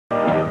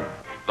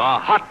the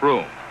hot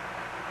room.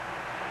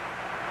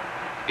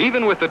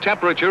 Even with the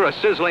temperature a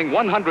sizzling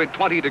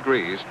 120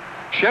 degrees,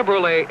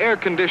 Chevrolet air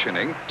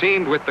conditioning,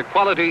 teamed with the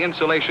quality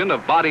insulation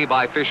of Body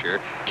by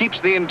Fisher,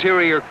 keeps the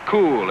interior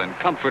cool and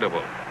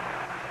comfortable.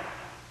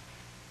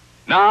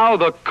 Now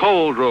the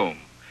cold room.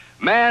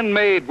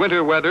 Man-made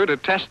winter weather to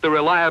test the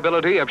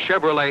reliability of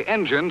Chevrolet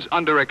engines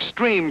under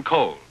extreme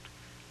cold.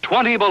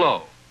 20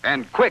 below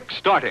and quick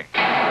starting.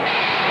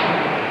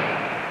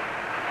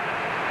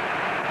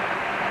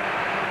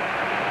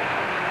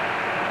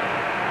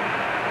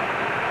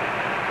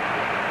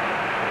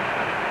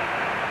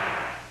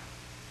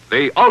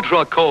 The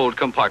ultra-cold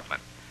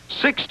compartment,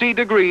 60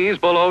 degrees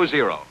below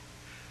zero.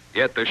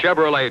 Yet the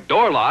Chevrolet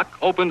door lock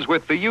opens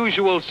with the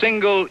usual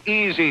single,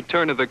 easy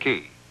turn of the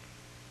key.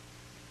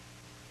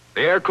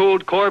 The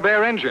air-cooled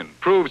Corvair engine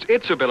proves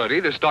its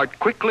ability to start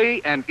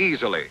quickly and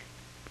easily.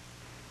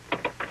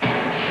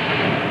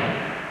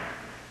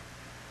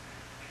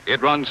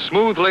 It runs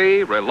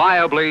smoothly,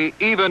 reliably,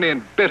 even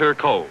in bitter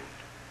cold.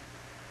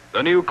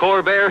 The new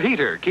Corvair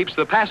heater keeps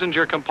the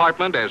passenger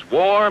compartment as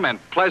warm and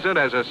pleasant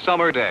as a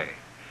summer day,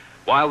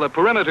 while the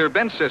perimeter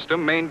vent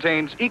system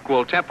maintains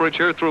equal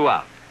temperature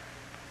throughout.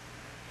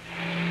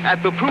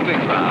 At the proving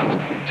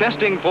grounds,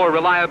 testing for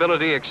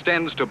reliability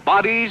extends to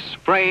bodies,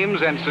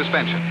 frames, and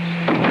suspensions.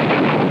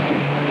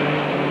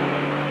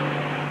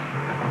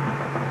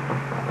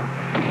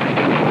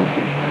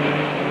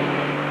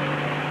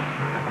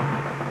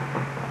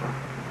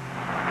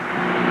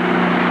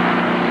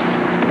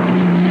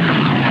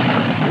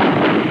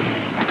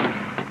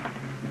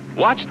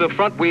 Watch the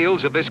front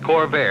wheels of this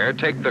Corvair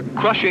take the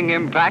crushing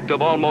impact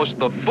of almost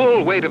the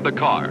full weight of the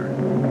car.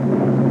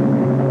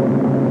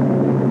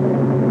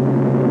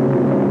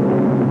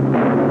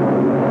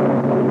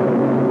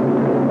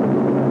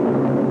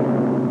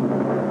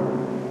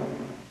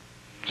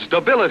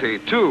 Stability,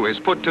 too, is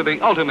put to the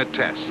ultimate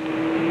test.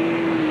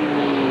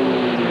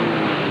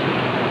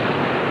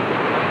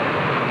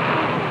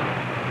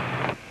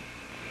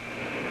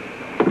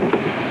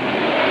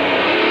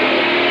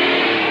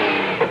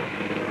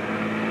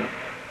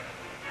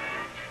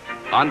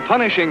 On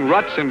punishing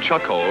ruts and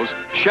chuck holes,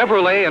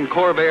 Chevrolet and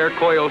Corvair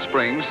coil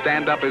springs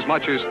stand up as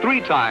much as 3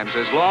 times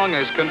as long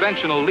as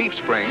conventional leaf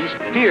springs.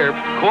 Here,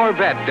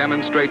 Corvette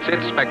demonstrates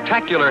its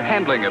spectacular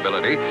handling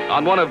ability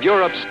on one of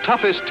Europe's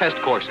toughest test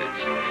courses.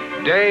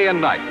 Day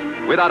and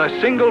night, without a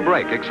single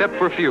break except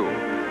for fuel,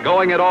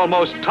 going at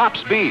almost top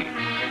speed.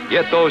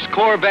 Yet those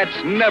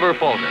Corvettes never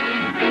falter.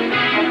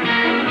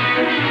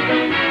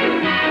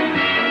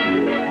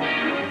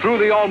 Through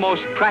the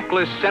almost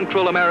trackless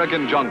Central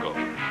American jungle,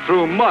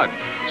 through mud,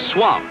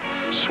 swamp,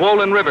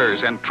 swollen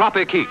rivers, and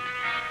tropic heat,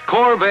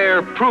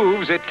 Corvair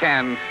proves it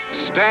can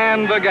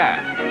stand the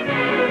gas.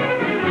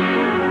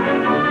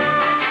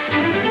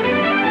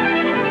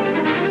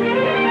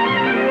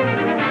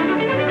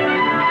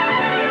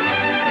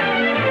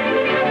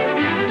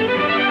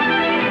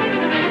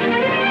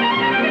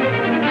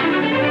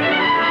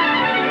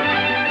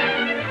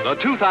 The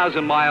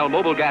 2,000-mile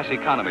Mobil Gas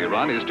Economy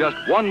run is just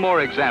one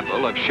more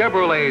example of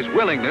Chevrolet's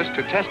willingness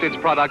to test its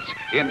products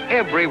in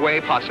every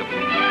way possible.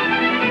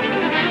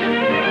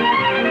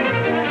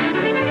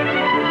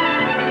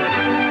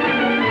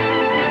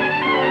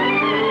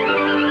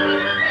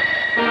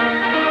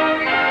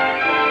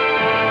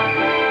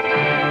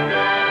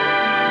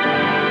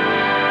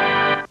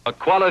 A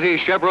quality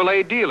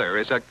Chevrolet dealer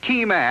is a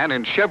key man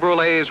in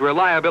Chevrolet's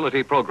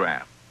reliability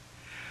program.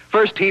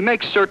 First, he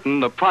makes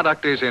certain the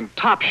product is in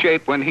top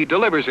shape when he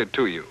delivers it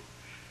to you,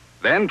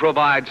 then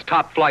provides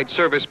top-flight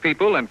service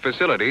people and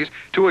facilities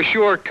to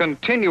assure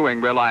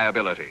continuing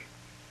reliability.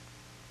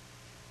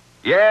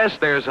 Yes,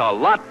 there's a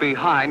lot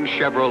behind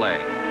Chevrolet.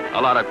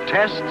 A lot of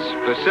tests,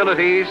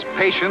 facilities,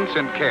 patience,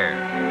 and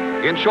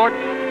care. In short,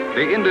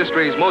 the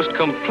industry's most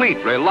complete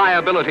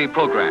reliability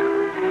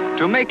program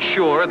to make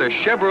sure the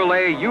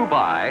Chevrolet you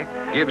buy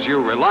gives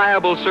you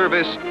reliable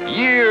service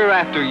year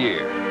after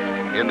year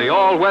in the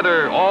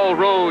all-weather,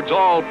 all-roads,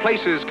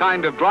 all-places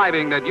kind of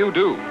driving that you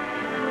do.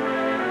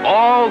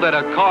 All that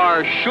a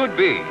car should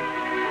be,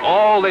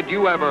 all that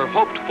you ever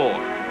hoped for,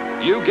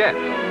 you get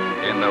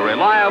in the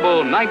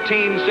reliable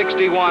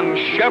 1961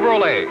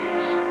 Chevrolets,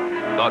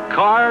 the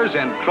cars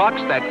and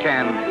trucks that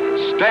can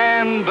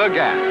stand the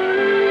gas.